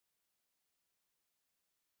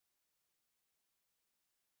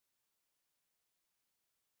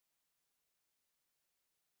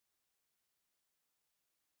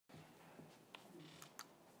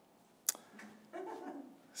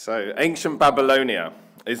So, ancient Babylonia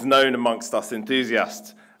is known amongst us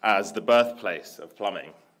enthusiasts as the birthplace of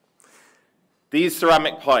plumbing. These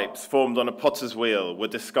ceramic pipes formed on a potter's wheel were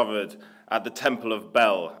discovered at the Temple of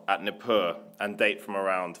Bel at Nippur and date from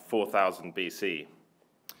around 4000 BC.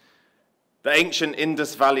 The ancient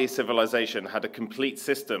Indus Valley civilization had a complete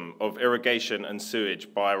system of irrigation and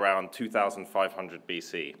sewage by around 2500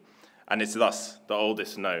 BC, and is thus the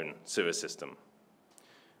oldest known sewer system.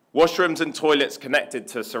 Washrooms and toilets connected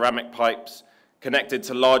to ceramic pipes, connected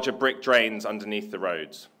to larger brick drains underneath the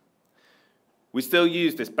roads. We still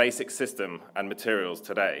use this basic system and materials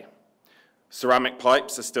today. Ceramic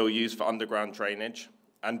pipes are still used for underground drainage,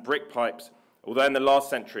 and brick pipes, although in the last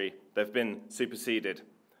century they've been superseded,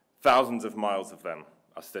 thousands of miles of them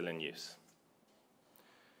are still in use.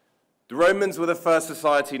 The Romans were the first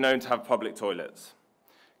society known to have public toilets.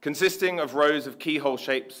 Consisting of rows of keyhole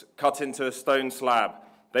shapes cut into a stone slab,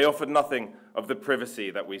 they offered nothing of the privacy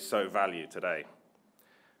that we so value today.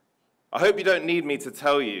 I hope you don't need me to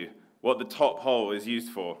tell you what the top hole is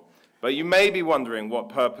used for, but you may be wondering what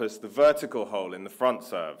purpose the vertical hole in the front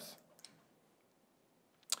serves.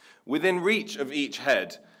 Within reach of each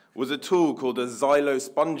head was a tool called a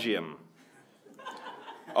xylospongium.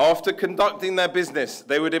 After conducting their business,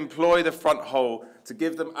 they would employ the front hole to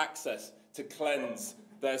give them access to cleanse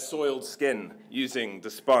their soiled skin using the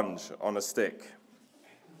sponge on a stick.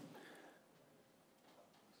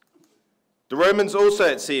 The Romans also,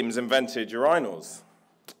 it seems, invented urinals.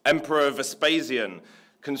 Emperor Vespasian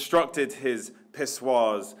constructed his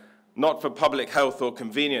pissoirs not for public health or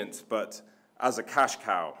convenience, but as a cash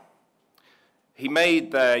cow. He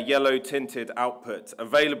made their yellow-tinted output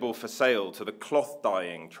available for sale to the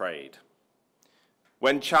cloth-dyeing trade.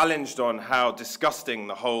 When challenged on how disgusting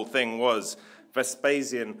the whole thing was,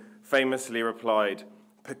 Vespasian famously replied,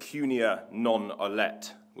 "Pecunia non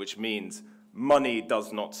olet," which means money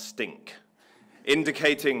does not stink,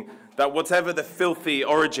 indicating that whatever the filthy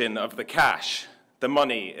origin of the cash, the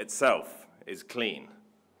money itself is clean.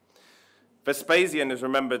 Vespasian is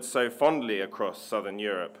remembered so fondly across southern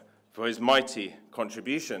Europe for his mighty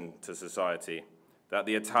contribution to society that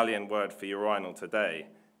the Italian word for urinal today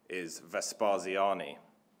is Vespasiani.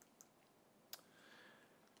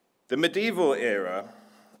 The medieval era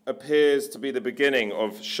appears to be the beginning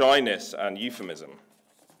of shyness and euphemism.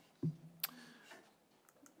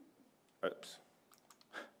 Oops.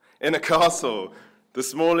 In a castle, the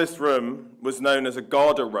smallest room was known as a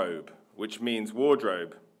garderobe, which means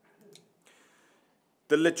wardrobe.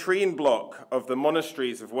 The latrine block of the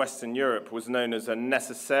monasteries of Western Europe was known as a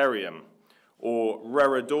necessarium, or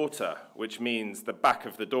reredorta, which means the back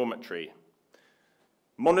of the dormitory.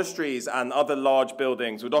 Monasteries and other large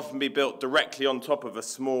buildings would often be built directly on top of a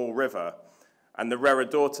small river, and the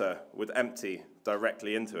reredorta would empty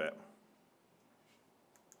directly into it.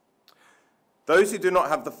 Those who do not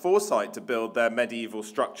have the foresight to build their medieval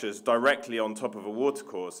structures directly on top of a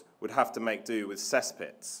watercourse would have to make do with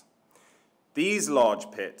cesspits. These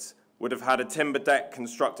large pits would have had a timber deck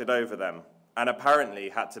constructed over them and apparently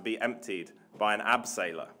had to be emptied by an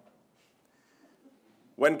abseiler.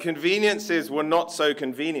 When conveniences were not so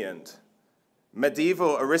convenient,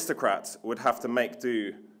 medieval aristocrats would have to make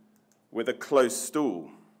do with a close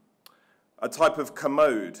stool, a type of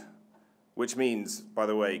commode, which means, by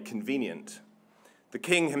the way, convenient. The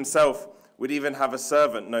king himself would even have a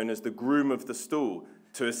servant known as the groom of the stool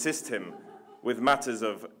to assist him with matters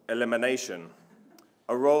of elimination,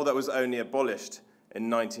 a role that was only abolished in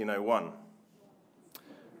 1901.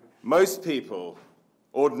 Most people,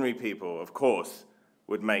 ordinary people, of course,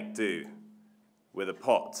 would make do with a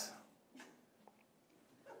pot.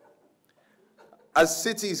 As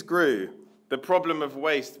cities grew, the problem of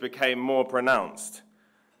waste became more pronounced.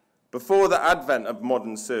 Before the advent of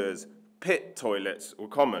modern sewers, pit toilets were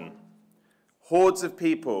common. Hordes of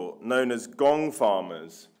people, known as gong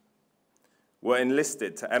farmers, were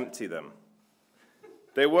enlisted to empty them.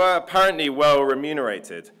 They were apparently well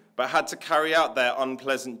remunerated, but had to carry out their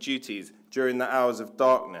unpleasant duties during the hours of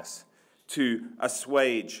darkness to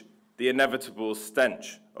assuage the inevitable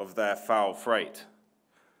stench of their foul freight.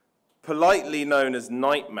 Politely known as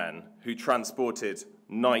nightmen who transported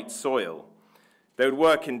night soil, they would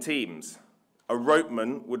work in teams. A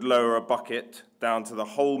ropeman would lower a bucket down to the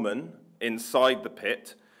holeman inside the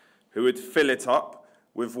pit, who would fill it up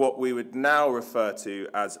with what we would now refer to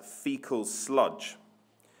as fecal sludge.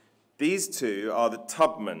 These two are the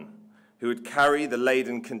tubmen, who would carry the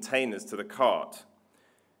laden containers to the cart.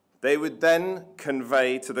 They would then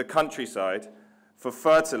convey to the countryside for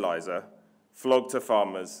fertilizer, flog to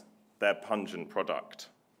farmers their pungent product.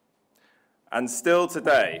 And still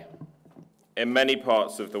today, in many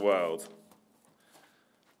parts of the world,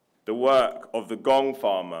 the work of the gong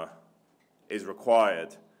farmer is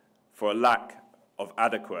required for a lack of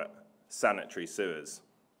adequate sanitary sewers,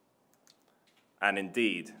 and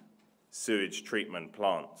indeed, sewage treatment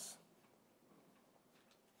plants.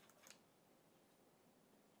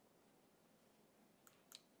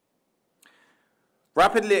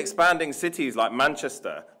 Rapidly expanding cities like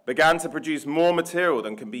Manchester began to produce more material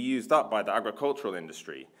than can be used up by the agricultural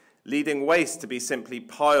industry, leading waste to be simply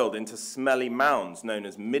piled into smelly mounds known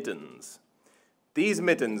as middens. These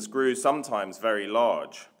middens grew sometimes very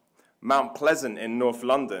large. Mount Pleasant in North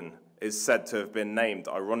London is said to have been named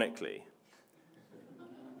ironically.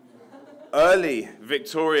 Early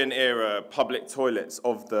Victorian-era public toilets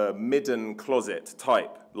of the midden closet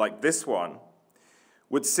type, like this one,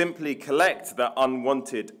 would simply collect the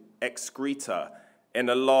unwanted excreta in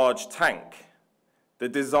a large tank, the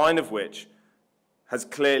design of which has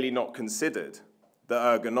clearly not considered the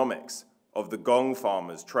ergonomics of the gong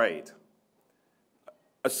farmer's trade.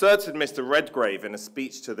 Asserted Mr. Redgrave in a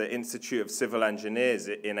speech to the Institute of Civil Engineers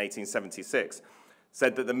in 1876,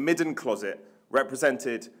 said that the midden closet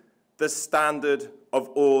represented the standard of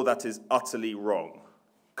all that is utterly wrong,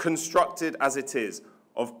 constructed as it is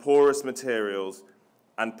of porous materials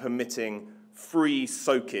and permitting free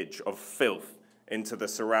soakage of filth into the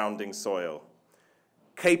surrounding soil,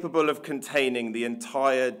 capable of containing the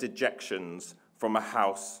entire dejections from a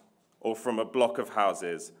house or from a block of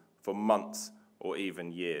houses for months or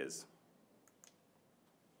even years.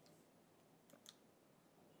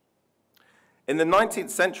 In the 19th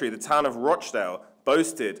century, the town of Rochdale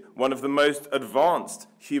boasted one of the most advanced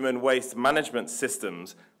human waste management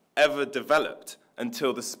systems ever developed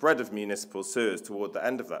until the spread of municipal sewers toward the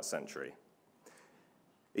end of that century.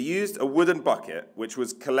 It used a wooden bucket which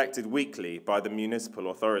was collected weekly by the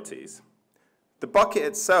municipal authorities. The bucket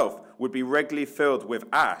itself would be regularly filled with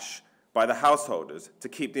ash by the householders to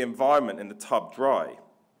keep the environment in the tub dry.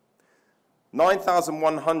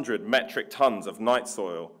 9,100 metric tons of night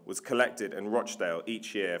soil was collected in Rochdale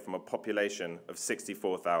each year from a population of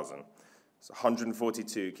 64,000, so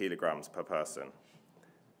 142 kilograms per person.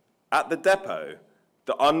 At the depot,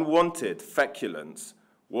 the unwanted feculence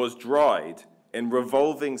was dried in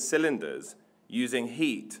revolving cylinders using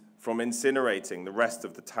heat from incinerating the rest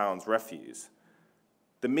of the town's refuse.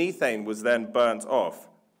 The methane was then burnt off,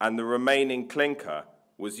 and the remaining clinker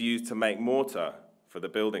was used to make mortar for the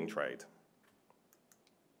building trade.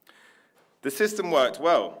 The system worked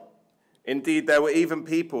well. Indeed, there were even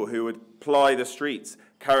people who would ply the streets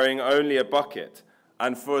carrying only a bucket,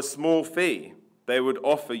 and for a small fee, they would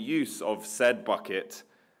offer use of said bucket,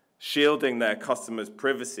 shielding their customers'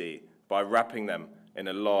 privacy by wrapping them in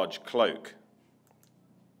a large cloak.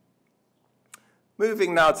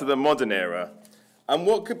 Moving now to the modern era, and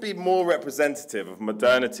what could be more representative of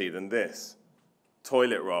modernity than this?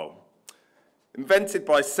 Toilet roll. Invented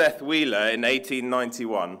by Seth Wheeler in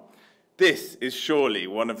 1891, this is surely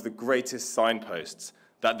one of the greatest signposts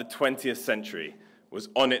that the 20th century was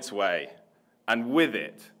on its way, and with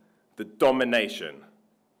it, the domination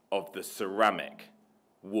of the ceramic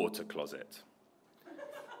water closet.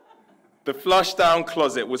 The flush-down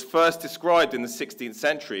closet was first described in the 16th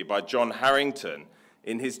century by John Harrington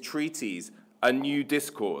in his treatise, A New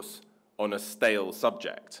Discourse on a Stale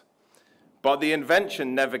Subject. But the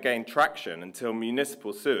invention never gained traction until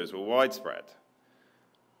municipal sewers were widespread.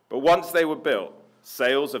 But once they were built,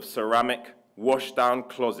 sales of ceramic wash-down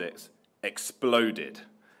closets exploded,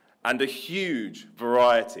 and a huge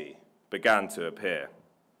variety began to appear.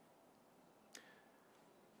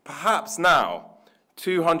 Perhaps now,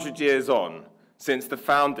 200 years on, since the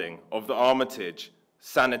founding of the Armitage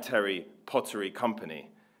Sanitary Pottery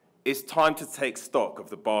Company, it's time to take stock of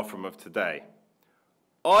the bathroom of today.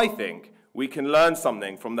 I think we can learn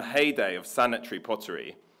something from the heyday of sanitary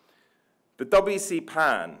pottery. The WC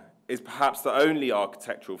pan is perhaps the only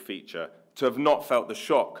architectural feature to have not felt the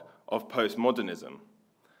shock of postmodernism.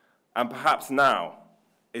 And perhaps now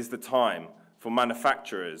is the time for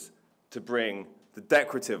manufacturers to bring the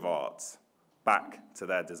decorative arts back to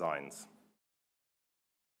their designs.